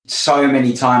so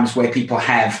many times where people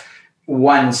have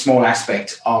one small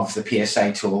aspect of the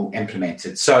PSA tool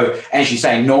implemented. So as you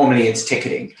say, normally it's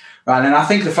ticketing, right? And I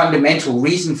think the fundamental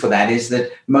reason for that is that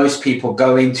most people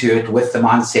go into it with the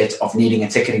mindset of needing a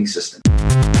ticketing system.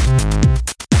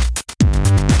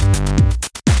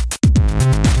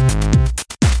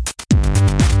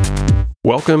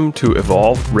 Welcome to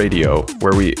Evolve Radio,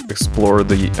 where we explore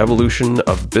the evolution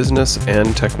of business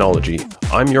and technology.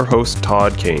 I'm your host,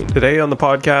 Todd Kane. Today on the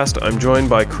podcast, I'm joined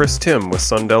by Chris Tim with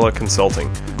Sundella Consulting.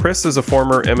 Chris is a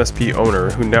former MSP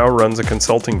owner who now runs a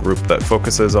consulting group that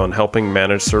focuses on helping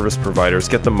managed service providers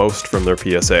get the most from their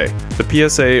PSA. The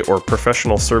PSA, or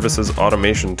Professional Services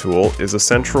Automation Tool, is a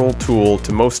central tool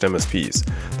to most MSPs.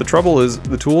 The trouble is,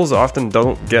 the tools often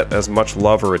don't get as much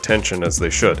love or attention as they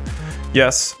should.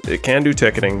 Yes, it can do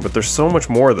ticketing, but there's so much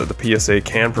more that the PSA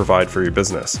can provide for your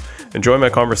business. Enjoy my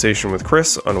conversation with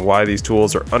Chris on why these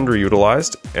tools are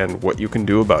underutilized and what you can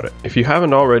do about it. If you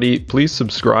haven't already, please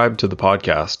subscribe to the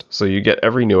podcast so you get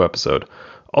every new episode.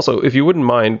 Also, if you wouldn't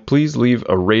mind, please leave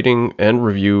a rating and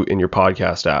review in your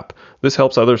podcast app. This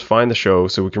helps others find the show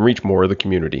so we can reach more of the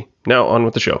community. Now, on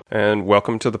with the show. And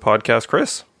welcome to the podcast,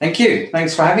 Chris. Thank you.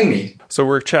 Thanks for having me. So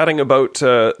we're chatting about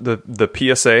the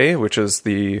PSA, which is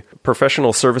the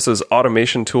Professional Services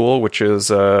Automation Tool, which is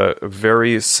a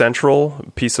very central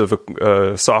piece of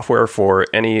software for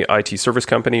any IT service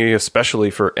company, especially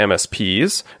for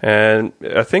MSPs. And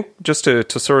I think just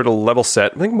to sort of level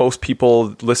set, I think most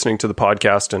people listening to the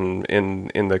podcast and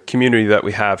in the community that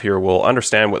we have here will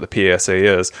understand what the PSA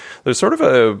is. There's sort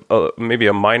of maybe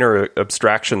a minor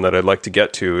abstraction that I'd like to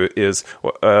get to is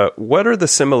what are the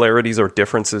similarities or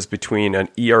differences between an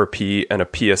ERP and a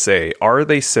PSA? Are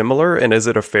they similar, and is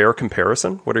it a fair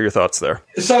comparison? What are your thoughts there?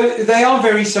 So they are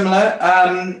very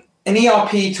similar. An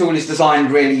ERP tool is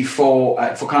designed really for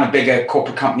kind of bigger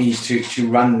corporate companies to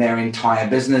run their entire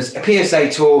business. A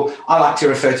PSA tool, I like to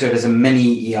refer to it as a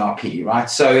mini ERP, right?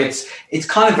 So it's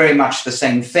kind of very much the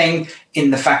same thing in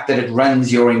the fact that it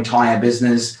runs your entire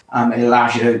business. It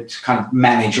allows you to kind of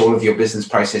manage all of your business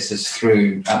processes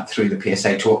through the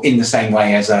PSA tool in the same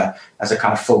way as a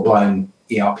kind of full-blown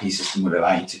ERP system would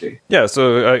allow you to do. Yeah,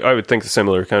 so I would think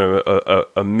similar, kind of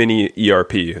a mini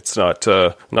ERP. It's not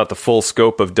the full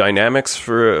scope of Dynamics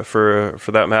for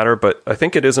that matter, but I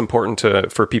think it is important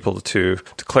for people to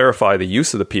clarify the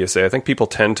use of the PSA. I think people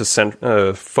tend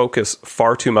to focus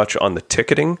far too much on the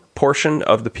ticketing portion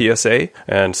of the PSA,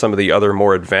 and some of the other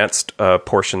more advanced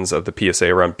portions of the PSA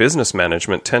around business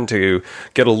management tend to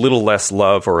get a little less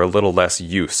love or a little less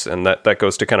use. And that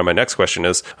goes to kind of my next question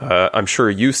is, I'm sure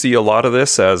you see a lot of this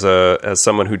as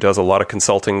someone who does a lot of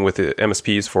consulting with the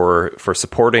MSPs for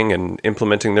supporting and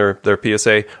implementing their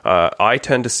PSA. I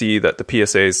tend to see that the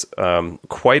PSAs,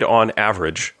 quite on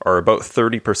average, are about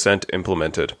 30%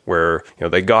 implemented, where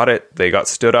they got it, they got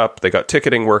stood up, they got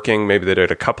ticketing working, maybe they did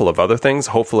a couple of other things.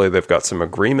 Hopefully they've got some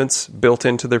agreements built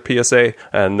into their PSA,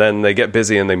 and then they get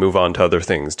busy and they move on to other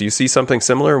things. Do you see something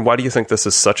similar? And why do you think this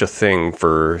is such a thing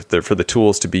for the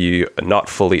tools to be not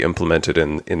fully implemented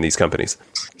in these companies?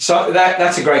 So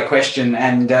that's a great question,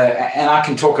 and I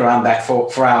can talk around that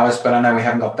for hours, but I know we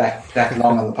haven't got that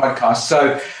long on the podcast.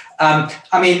 So,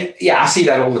 I see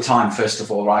that all the time, first of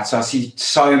all, right? So I see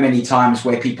so many times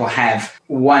where people have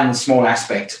one small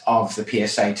aspect of the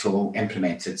PSA tool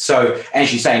implemented. So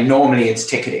as you say, normally it's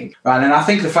ticketing, right? And I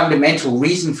think the fundamental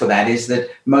reason for that is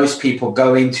that most people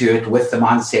go into it with the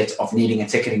mindset of needing a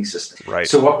ticketing system. Right.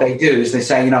 So what they do is they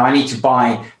say, I need to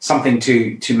buy something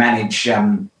to manage,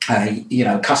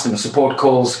 customer support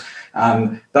calls,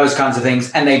 those kinds of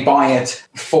things. And they buy it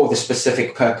for the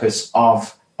specific purpose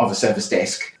of a service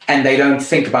desk. And they don't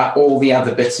think about all the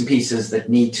other bits and pieces that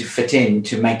need to fit in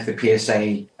to make the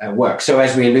PSA work. So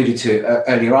as we alluded to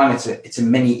earlier on, it's a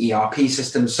mini ERP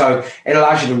system. So it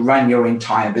allows you to run your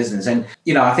entire business. And,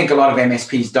 I think a lot of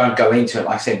MSPs don't go into it,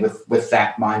 like I said, with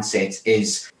that mindset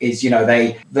is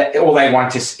all they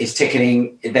want is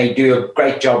ticketing. They do a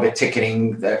great job at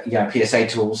ticketing the PSA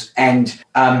tools. And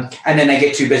then they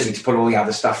get too busy to put all the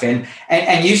other stuff in.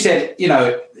 And you said,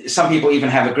 some people even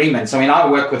have agreements. I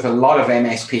work with a lot of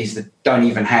MSPs that don't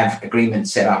even have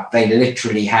agreements set up. They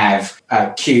literally have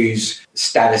queues,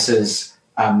 statuses,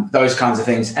 those kinds of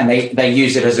things, and they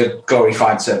use it as a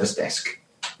glorified service desk.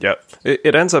 Yeah,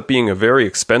 it ends up being a very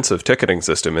expensive ticketing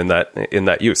system in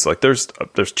that use. Like there's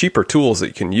cheaper tools that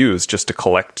you can use just to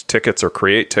collect tickets or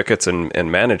create tickets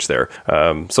and manage there.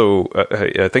 So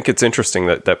I think it's interesting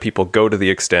that people go to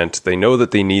the extent they know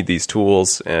that they need these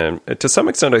tools, and to some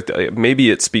extent,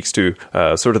 maybe it speaks to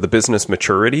sort of the business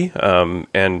maturity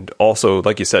and also,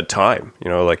 like you said, time.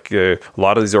 Like a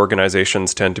lot of these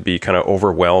organizations tend to be kind of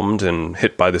overwhelmed and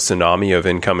hit by the tsunami of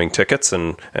incoming tickets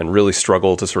and really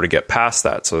struggle to sort of get past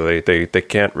that. So they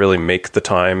can't really make the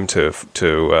time to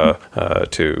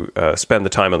spend the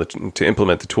time to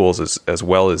implement the tools as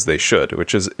well as they should,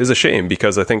 which is a shame,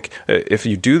 because I think if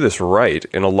you do this right,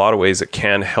 in a lot of ways, it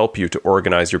can help you to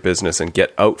organize your business and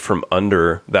get out from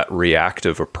under that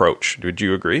reactive approach. Would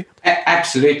you agree?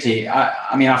 Absolutely.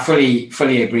 I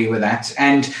fully agree with that.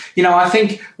 And, I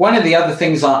think one of the other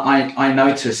things I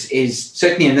notice is,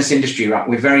 certainly in this industry, right,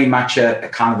 we're very much a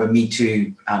kind of a Me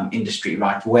Too industry,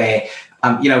 right, where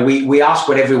we ask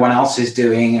what everyone else is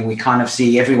doing, and we kind of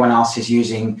see everyone else is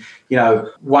using,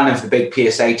 one of the big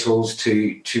PSA tools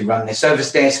to run their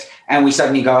service desk. And we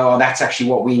suddenly go, oh, that's actually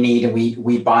what we need. And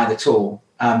we buy the tool.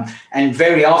 And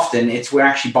very often we're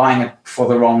actually buying it for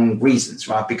the wrong reasons,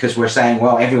 right? Because we're saying,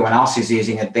 well, everyone else is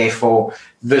using it, therefore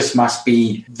this must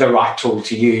be the right tool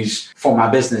to use for my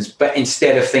business. But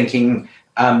instead of thinking,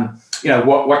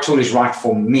 what tool is right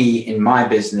for me in my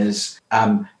business,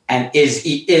 and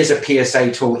is a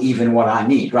PSA tool even what I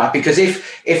need, right? Because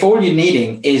if all you're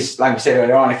needing is, like we said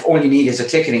earlier on, if all you need is a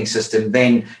ticketing system,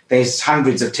 then there's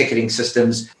hundreds of ticketing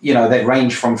systems, that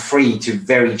range from free to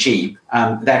very cheap.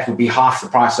 That would be half the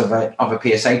price of a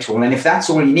PSA tool. And if that's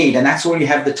all you need, and that's all you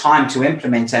have the time to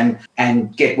implement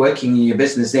and get working in your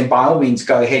business, then by all means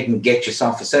go ahead and get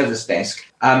yourself a service desk.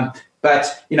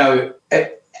 But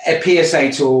a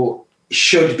PSA tool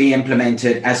should be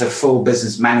implemented as a full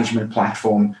business management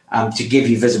platform to give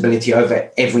you visibility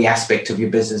over every aspect of your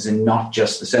business and not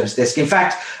just the service desk. In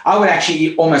fact, I would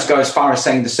actually almost go as far as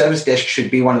saying the service desk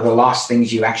should be one of the last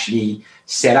things you actually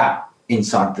set up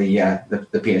inside the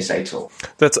PSA tool.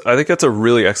 I think that's a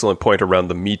really excellent point around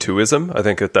the Me Tooism. I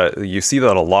think that you see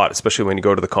that a lot, especially when you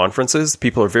go to the conferences.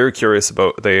 People are very curious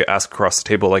they ask across the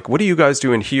table, like, what are you guys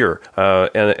doing here?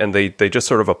 And they just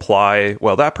sort of apply,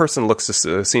 well, that person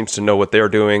seems to know what they're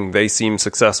doing. They seem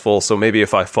successful. So maybe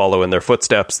if I follow in their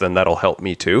footsteps, then that'll help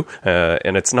me too.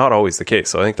 And it's not always the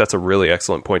case. So I think that's a really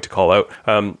excellent point to call out.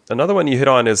 Another one you hit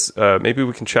on is maybe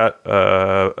we can chat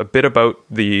a bit about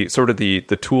the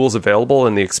tools available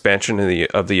and the expansion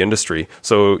of the industry.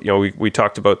 So, we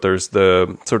talked about there's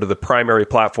the sort of the primary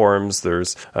platforms.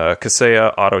 There's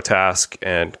Kaseya, Autotask,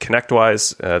 and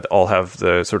ConnectWise. All have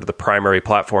the sort of the primary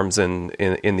platforms in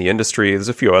the industry. There's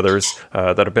a few others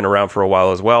that have been around for a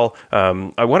while as well.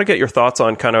 I want to get your thoughts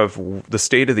on kind of the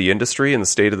state of the industry and the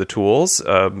state of the tools.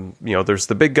 There's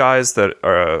the big guys that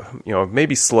are,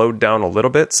 maybe slowed down a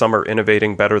little bit. Some are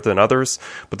innovating better than others,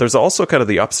 but there's also kind of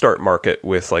the upstart market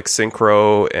with like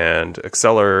Syncro and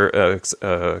Excello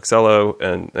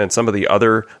and some of the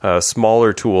other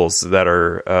smaller tools that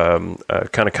are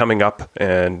kind of coming up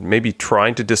and maybe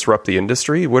trying to disrupt the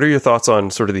industry. What are your thoughts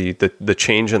on sort of the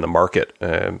change in the market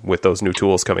with those new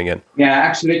tools coming in? Yeah,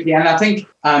 absolutely. And I think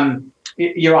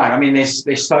you're right. I mean, there's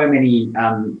so many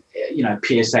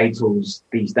PSA tools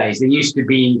these days. There used to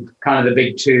be kind of the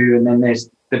big two, and then there's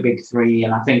the big three,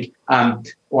 and I think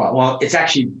well, it's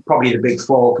actually probably the big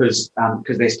four because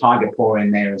there's Tiger Paw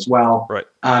in there as well. Right.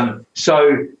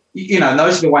 So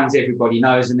those are the ones everybody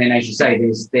knows, and then as you say,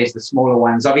 there's the smaller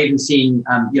ones. I've even seen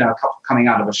a couple coming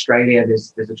out of Australia.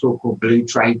 There's a tool called Blue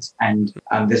Trait, and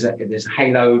there's a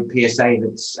Halo PSA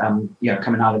that's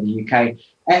coming out of the UK,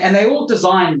 and they're all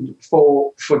designed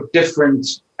for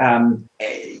different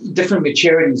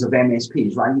maturities of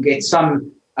MSPs. Right, you get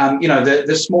some.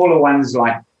 The smaller ones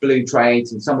like Blue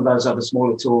Trait and some of those other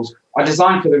smaller tools are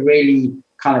designed for the really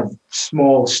kind of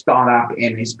small startup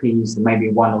MSPs, maybe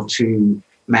one or two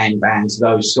man bands,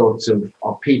 those sorts of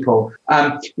people.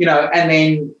 And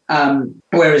then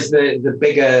whereas the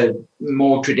bigger,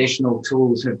 more traditional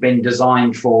tools have been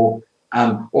designed for,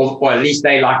 or at least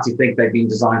they like to think they've been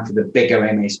designed for the bigger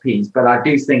MSPs. But I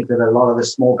do think that a lot of the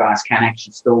small guys can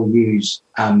actually still use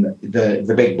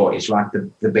the big boys, right?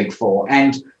 The big four.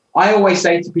 And I always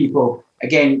say to people,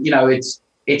 again,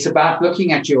 it's about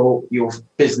looking at your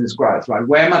business growth, right?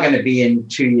 Where am I going to be in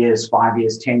 2 years, 5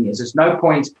 years, 10 years? There's no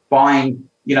point buying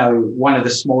one of the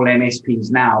small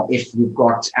MSPs now if you've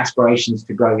got aspirations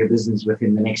to grow your business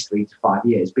within the next 3 to 5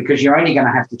 years, because you're only going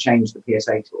to have to change the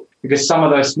PSA tool, because some of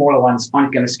those smaller ones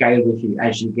aren't going to scale with you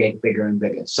as you get bigger and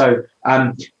bigger. So,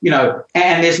 and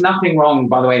there's nothing wrong,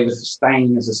 by the way, with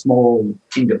staying as a small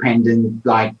independent,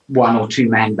 like 1 or 2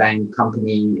 man band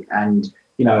company. And,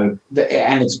 and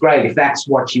it's great if that's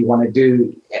what you want to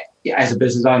do as a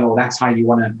business owner, or that's how you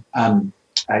want to,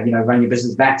 run your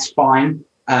business, that's fine.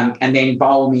 And then by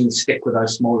all means, stick with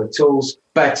those smaller tools.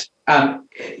 But, and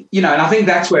I think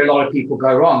that's where a lot of people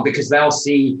go wrong, because they'll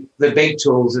see the big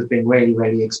tools as being really,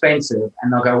 really expensive.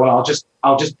 And they'll go, well,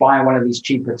 I'll just buy one of these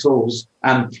cheaper tools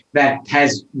that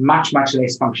has much, much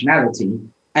less functionality.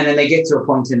 And then they get to a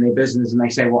point in their business and they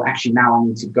say, well, actually, now I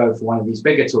need to go for one of these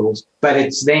bigger tools. But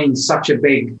it's then such a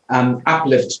big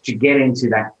uplift to get into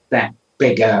that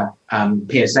bigger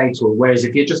PSA tool. Whereas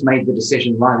if you just made the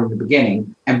decision right in the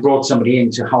beginning and brought somebody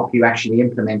in to help you actually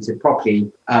implement it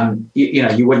properly,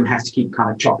 you wouldn't have to keep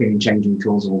kind of chopping and changing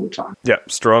tools all the time. Yeah,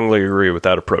 strongly agree with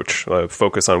that approach.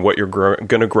 Focus on what you're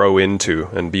going to grow into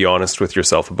and be honest with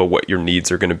yourself about what your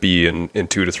needs are going to be in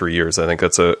 2 to 3 years. I think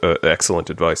that's excellent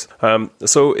advice.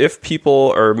 So if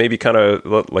people are maybe kind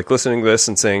of like listening to this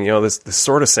and saying, this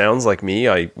sort of sounds like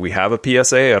me. We have a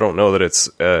PSA. I don't know that it's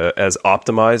as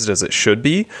optimized as it should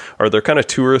be. Are there kind of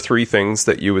 2 or 3 things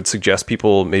that you would suggest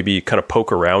people maybe kind of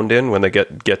poke around in when they get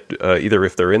either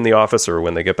if they're in the office or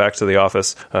when they get back to the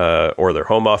office or their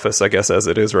home office, I guess, as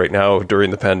it is right now during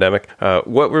the pandemic?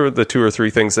 What were the 2 or 3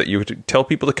 things that you would tell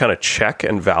people to kind of check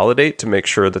and validate to make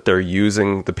sure that they're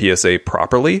using the PSA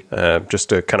properly,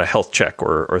 just a kind of health check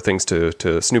or things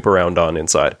to snoop around on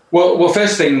inside? Well,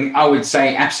 first thing I would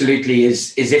say absolutely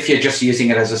is if you're just using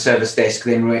it as a service desk,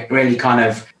 then really kind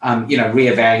of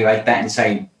reevaluate that and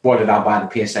say, what did I buy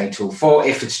the PSA tool for?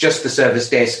 If it's just the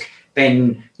service desk,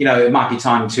 then, it might be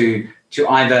time to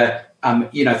either,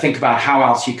 think about how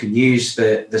else you can use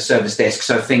the service desk.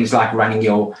 So things like running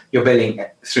your billing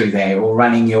through there, or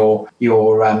running your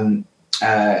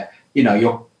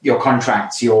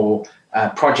contracts, your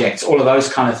projects, all of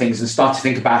those kind of things, and start to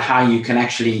think about how you can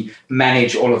actually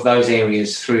manage all of those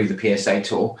areas through the PSA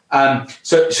tool.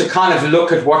 So kind of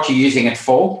look at what you're using it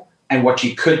for and what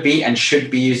you could be and should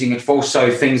be using it for.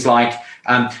 So things like,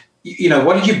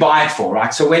 what did you buy it for,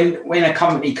 right? So when a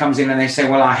company comes in and they say,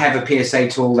 well, I have a PSA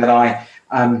tool that I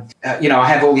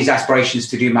have all these aspirations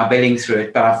to do my billing through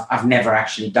it, but I've never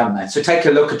actually done that. So take a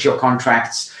look at your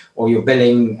contracts or your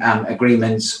billing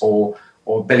agreements or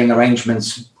billing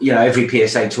arrangements. Every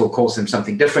PSA tool calls them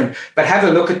something different, but have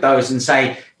a look at those and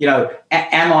say,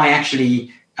 am I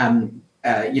actually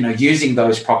using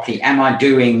those properly? Am I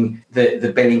doing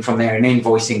the billing from there and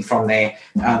invoicing from there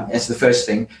as the first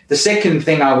thing? The second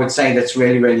thing I would say that's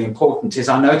really, really important is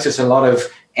I notice a lot of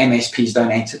MSPs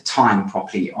don't enter time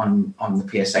properly on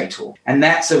the PSA tool. And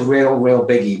that's a real, real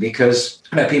biggie, because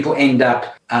people end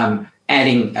up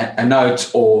adding a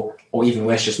note or even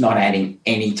worse, just not adding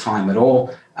any time at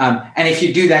all. And if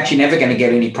you do that, you're never going to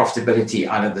get any profitability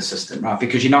out of the system, right?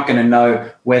 Because you're not going to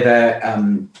know whether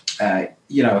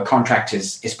a contract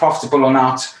is profitable or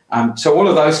not. So all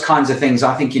of those kinds of things,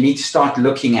 I think you need to start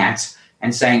looking at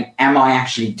and saying, am I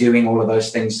actually doing all of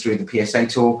those things through the PSA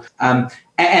tool? And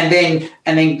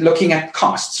then looking at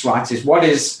costs, right? Is what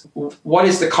is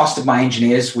the cost of my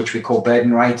engineers, which we call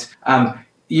burden rate?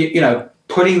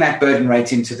 Putting that burden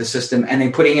rate into the system, and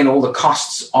then putting in all the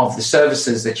costs of the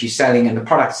services that you're selling and the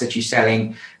products that you're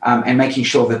selling, and making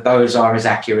sure that those are as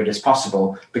accurate as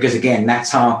possible. Because again,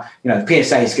 that's how, the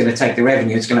PSA is going to take the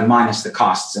revenue, it's going to minus the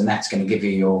costs, and that's going to give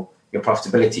you your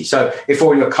profitability. So if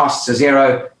all your costs are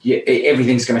zero,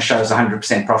 everything's going to show as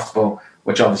 100% profitable,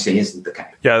 which obviously isn't the case.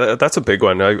 Yeah, that's a big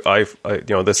one. I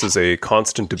this is a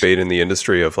constant debate in the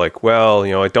industry of like, well,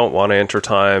 I don't want to enter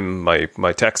time. My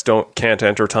techs can't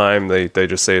enter time. They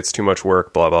just say it's too much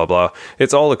work, blah, blah, blah.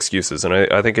 It's all excuses. And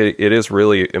I think it is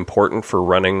really important for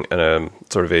running an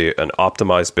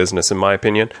optimized business, in my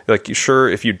opinion. Like, sure,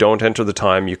 if you don't enter the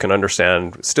time, you can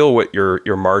understand still what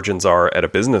your margins are at a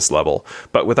business level.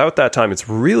 But without that time, it's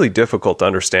really difficult to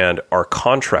understand, are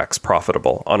contracts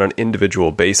profitable on an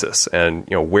individual basis? And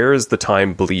where is the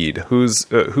time bleed? Who's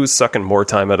sucking more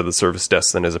time out of the service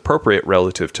desk than is appropriate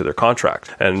relative to their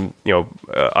contract? And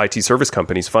IT service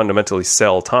companies fundamentally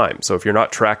sell time. So if you're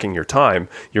not tracking your time,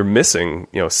 you're missing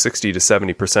 60 to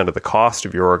 70% of the cost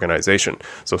of your organization.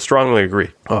 So strongly agree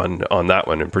agree on that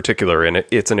one in particular. And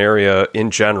it's an area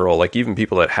in general, like even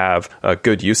people that have a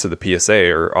good use of the PSA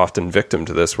are often victim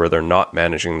to this, where they're not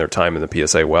managing their time in the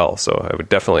PSA well. So I would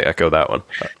definitely echo that one.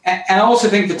 And I also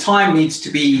think the time needs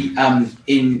to be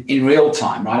in real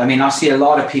time, right? I mean, I see a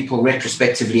lot of people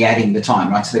retrospectively adding the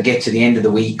time, right? So they get to the end of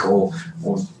the week or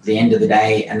the end of the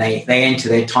day, and they enter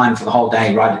their time for the whole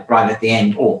day right at the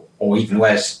end, or even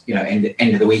worse,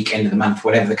 end of the week, end of the month,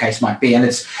 whatever the case might be. And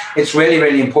it's really,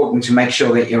 really important to make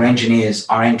sure that your engineers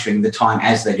are entering the time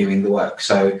as they're doing the work.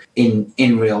 So in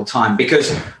real time,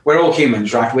 because we're all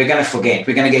humans, right? We're going to forget.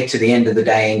 We're going to get to the end of the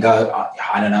day and go,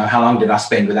 I don't know, how long did I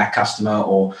spend with that customer,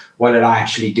 or what did I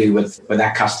actually do with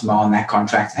that customer on that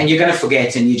contract? And you're going to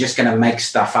forget, and you're just going to make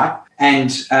stuff up.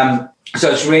 And so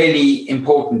it's really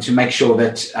important to make sure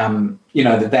that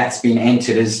that's been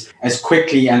entered as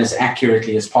quickly and as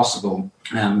accurately as possible.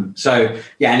 And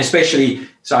especially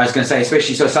some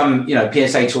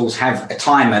PSA tools have a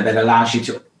timer that allows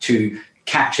you to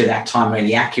capture that time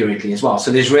really accurately as well. So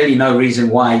there's really no reason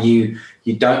why you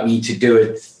don't need to do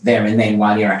it there and then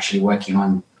while you're actually working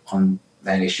on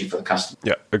that issue for the customer.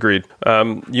 Yeah, agreed.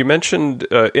 You mentioned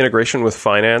integration with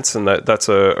finance, and that's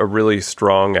a really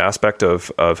strong aspect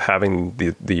of having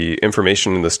the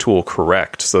information in this tool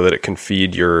correct, so that it can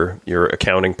feed your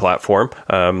accounting platform.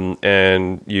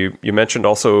 And you mentioned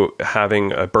also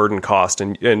having a burden cost,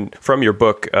 and from your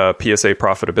book, PSA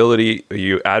Profitability,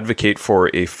 you advocate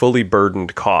for a fully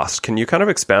burdened cost. Can you kind of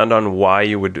expand on why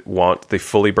you would want the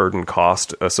fully burdened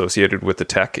cost associated with the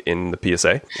tech in the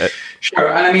PSA? Sure.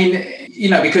 And I mean,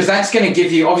 because that's going to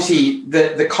give you, obviously,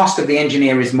 the cost of the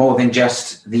engineer is more than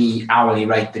just the hourly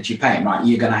rate that you pay, right?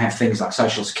 You're going to have things like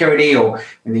Social Security, or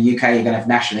in the UK, you're going to have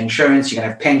national insurance, you're going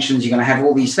to have pensions, you're going to have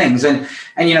all these things. And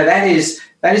that is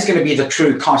going to be the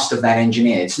true cost of that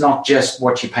engineer. It's not just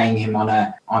what you're paying him on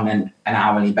an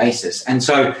hourly basis. And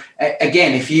so,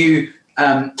 again, if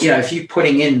if you're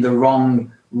putting in the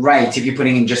wrong rate, if you're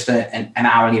putting in just an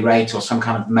hourly rate or some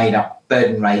kind of made up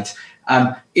burden rate,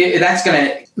 that's going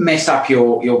to mess up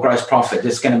your gross profit.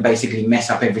 It's going to basically mess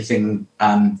up everything,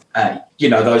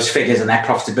 those figures and that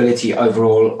profitability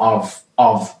overall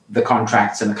of the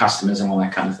contracts and the customers and all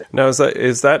that kind of thing. Now,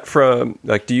 is that from,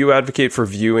 like, do you advocate for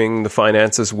viewing the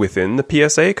finances within the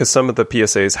PSA? Because some of the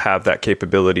PSAs have that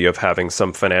capability of having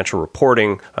some financial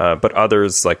reporting, but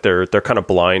others, like, they're kind of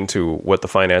blind to what the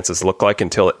finances look like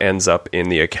until it ends up in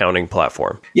the accounting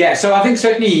platform. Yeah, so I think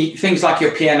certainly things like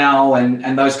your P&L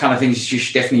and those kind of things, you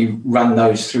should definitely run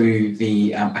those through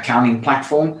the accounting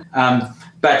platform.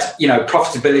 But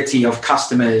profitability of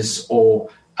customers, or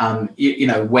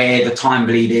where the time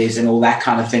bleed is and all that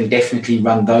kind of thing, definitely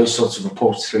run those sorts of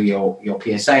reports through your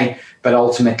PSA. But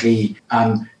ultimately,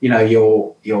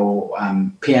 your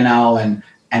P&L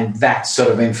and that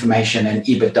sort of information, and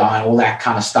EBITDA and all that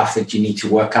kind of stuff that you need to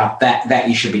work up, that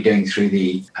you should be doing through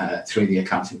the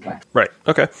accounting plan. Right.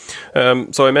 Okay.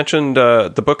 So I mentioned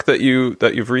the book that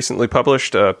you've recently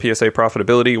published, PSA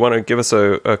Profitability. You want to give us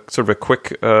a sort of a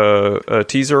quick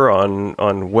teaser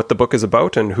on what the book is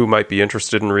about and who might be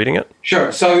interested in reading it?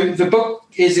 Sure. So the book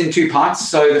is in two parts.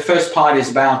 So the first part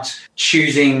is about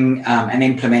choosing and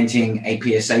implementing a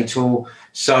PSA tool.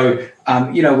 So,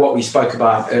 what we spoke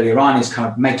about earlier on is kind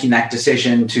of making that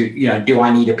decision to, do I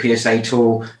need a PSA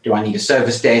tool? Do I need a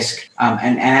service desk?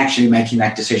 And actually making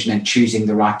that decision and choosing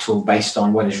the right tool based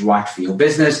on what is right for your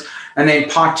business. And then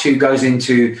part two goes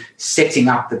into setting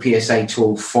up the PSA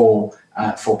tool for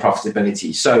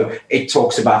profitability. So it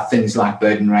talks about things like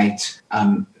burden rate,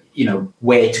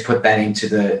 where to put that into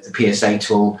the PSA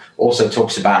tool. Also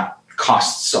talks about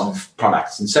costs of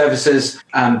products and services,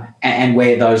 and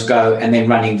where those go, and then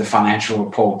running the financial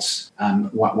reports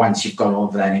once you've got all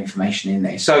of that information in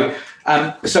there. So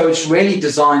it's really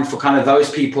designed for kind of those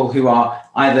people who are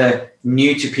either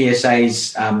new to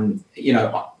PSAs,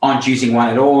 aren't using one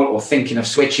at all, or thinking of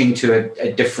switching to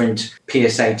a different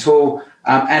PSA tool,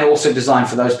 and also designed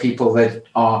for those people that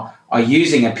are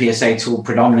using a PSA tool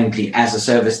predominantly as a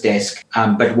service desk,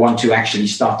 but want to actually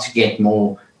start to get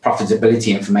more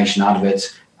profitability information out of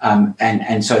it.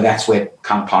 And so that's where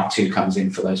kind of part two comes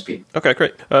in for those people. Okay,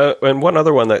 great. And one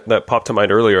other one that popped to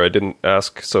mind earlier, I didn't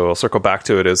ask, so I'll circle back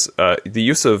to it, is the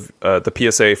use of the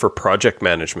PSA for project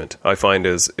management, I find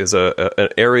is an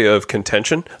area of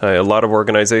contention. A lot of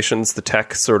organizations, the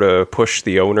tech sort of push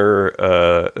the owner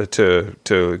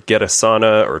to get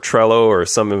Asana or Trello or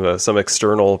some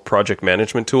external project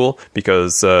management tool,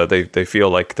 because they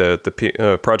feel like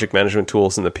the project management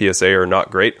tools in the PSA are not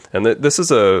great. And this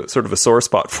is a sort of a sore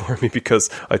spot for me, because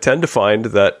I tend to find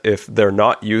that if they're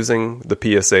not using the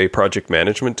PSA project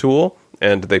management tool,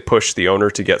 and they push the owner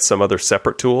to get some other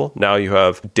separate tool. Now you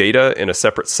have data in a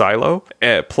separate silo,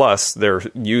 plus they're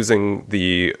using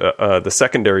the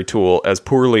secondary tool as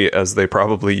poorly as they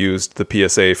probably used the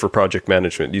PSA for project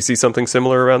management. Do you see something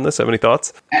similar around this? Have any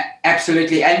thoughts?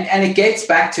 Absolutely. And it gets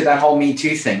back to that whole Me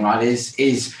Too thing, right? Is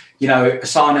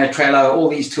Asana, Trello, all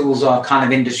these tools are kind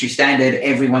of industry standard.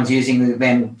 Everyone's using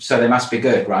them, so they must be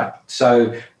good, right?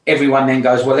 So everyone then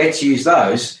goes, well, let's use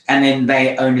those. And then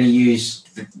they only use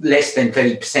less than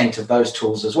 30% of those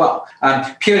tools as well,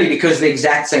 purely because the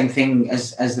exact same thing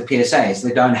as the PSAs.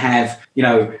 They don't have,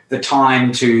 the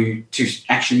time to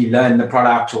actually learn the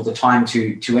product or the time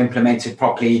to implement it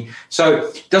properly. So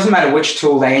it doesn't matter which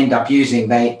tool they end up using,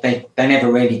 they're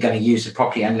never really going to use it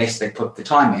properly unless they put the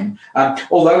time in.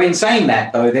 Although in saying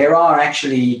that, though, there are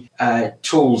actually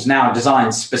tools now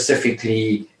designed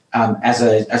specifically as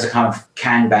a kind of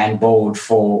Kanban board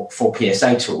for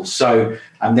PSA tools. So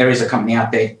there is a company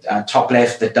out there, Top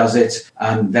Left, that does it.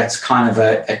 That's kind of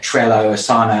a Trello,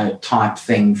 Asana type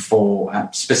thing for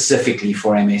specifically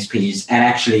for MSPs, and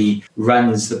actually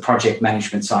runs the project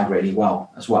management side really well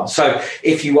as well. So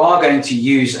if you are going to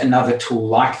use another tool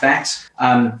like that,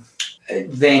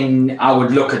 then I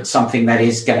would look at something that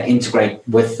is going to integrate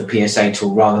with the PSA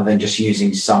tool rather than just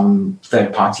using some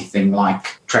third-party thing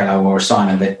like Trello or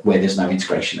Asana where there's no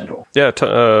integration at all. Yeah,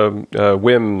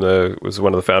 Wim was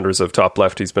one of the founders of Top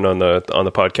Left. He's been on the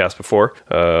podcast before.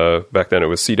 Back then it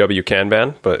was CW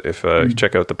Kanban, but if you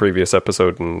check out the previous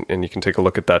episode and you can take a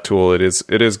look at that tool, it is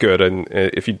good. And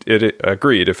if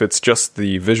agreed, if it's just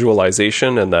the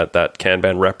visualization and that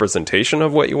Kanban representation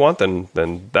of what you want,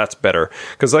 then that's better.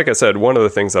 Because like I said, one of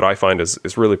the things that I find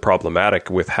is really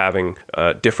problematic with having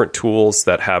different tools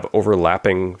that have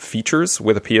overlapping features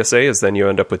with a PSA is then you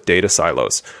end up with data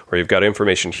silos where you've got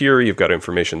information here, you've got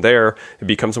information there. It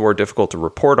becomes more difficult to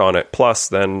report on it. Plus,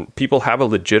 then people have a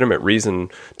legitimate reason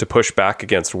to push back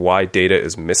against why data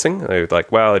is missing. They're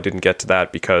like, well, I didn't get to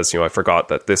that because I forgot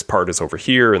that this part is over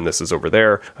here and this is over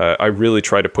there. I really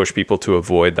try to push people to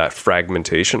avoid that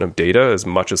fragmentation of data as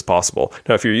much as possible.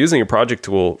 Now, if you're using a project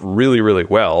tool really, really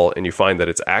well and you find that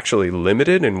it's actually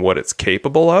limited in what it's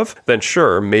capable of, then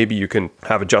sure, maybe you can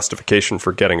have a justification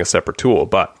for getting a separate tool.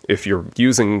 But if you're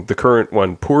using the current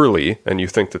one poorly and you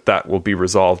think that will be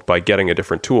resolved by getting a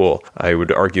different tool, I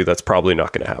would argue that's probably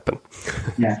not going to happen.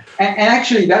 Yeah. And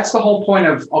actually, that's the whole point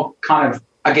of kind of,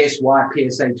 I guess, why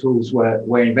PSA tools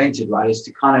were invented, right, is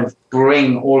to kind of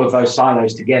bring all of those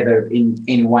silos together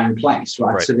in one place,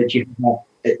 right? So that you have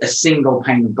a single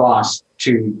pane of glass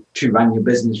to run your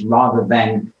business rather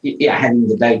than having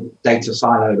the data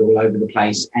siloed all over the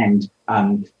place. And,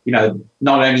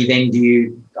 not only then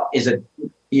is it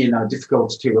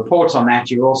difficult to report on that,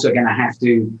 you're also going to have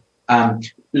to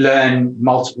learn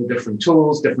multiple different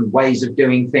tools, different ways of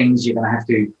doing things. You're going to have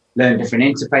to learn different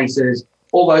interfaces,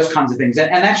 all those kinds of things.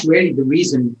 And that's really the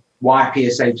reason why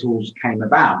PSA tools came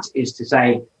about, is to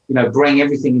say, bring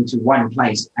everything into one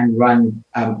place and run,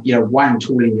 one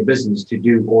tool in your business to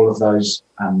do all of those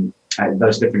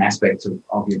different aspects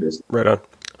of your business. Right on.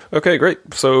 Okay, great.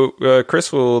 So,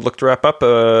 Chris, we'll look to wrap up.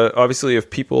 Obviously, if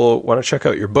people want to check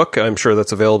out your book, I'm sure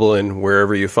that's available in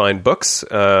wherever you find books.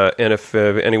 And if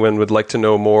anyone would like to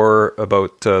know more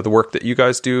about the work that you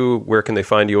guys do, where can they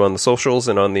find you on the socials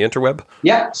and on the interweb?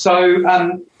 Yeah,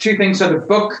 so two things. So the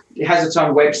book has its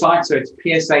own website, so it's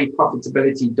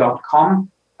psaprofitability.com.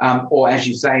 Or as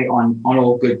you say, on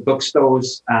all good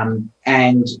bookstores.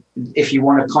 And if you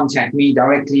want to contact me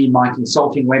directly, my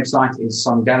consulting website is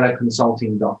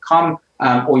sondelaconsulting.com.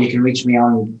 Or you can reach me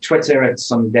on Twitter at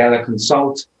Sondela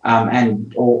Consult,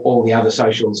 and all the other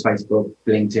socials, Facebook,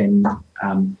 LinkedIn.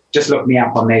 Just look me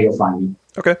up on there, you'll find me.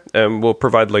 Okay, and we'll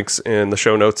provide links in the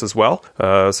show notes as well.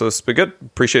 So it's been good.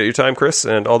 Appreciate your time, Chris,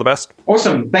 and all the best.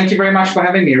 Awesome. Thank you very much for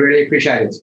having me. Really appreciate it.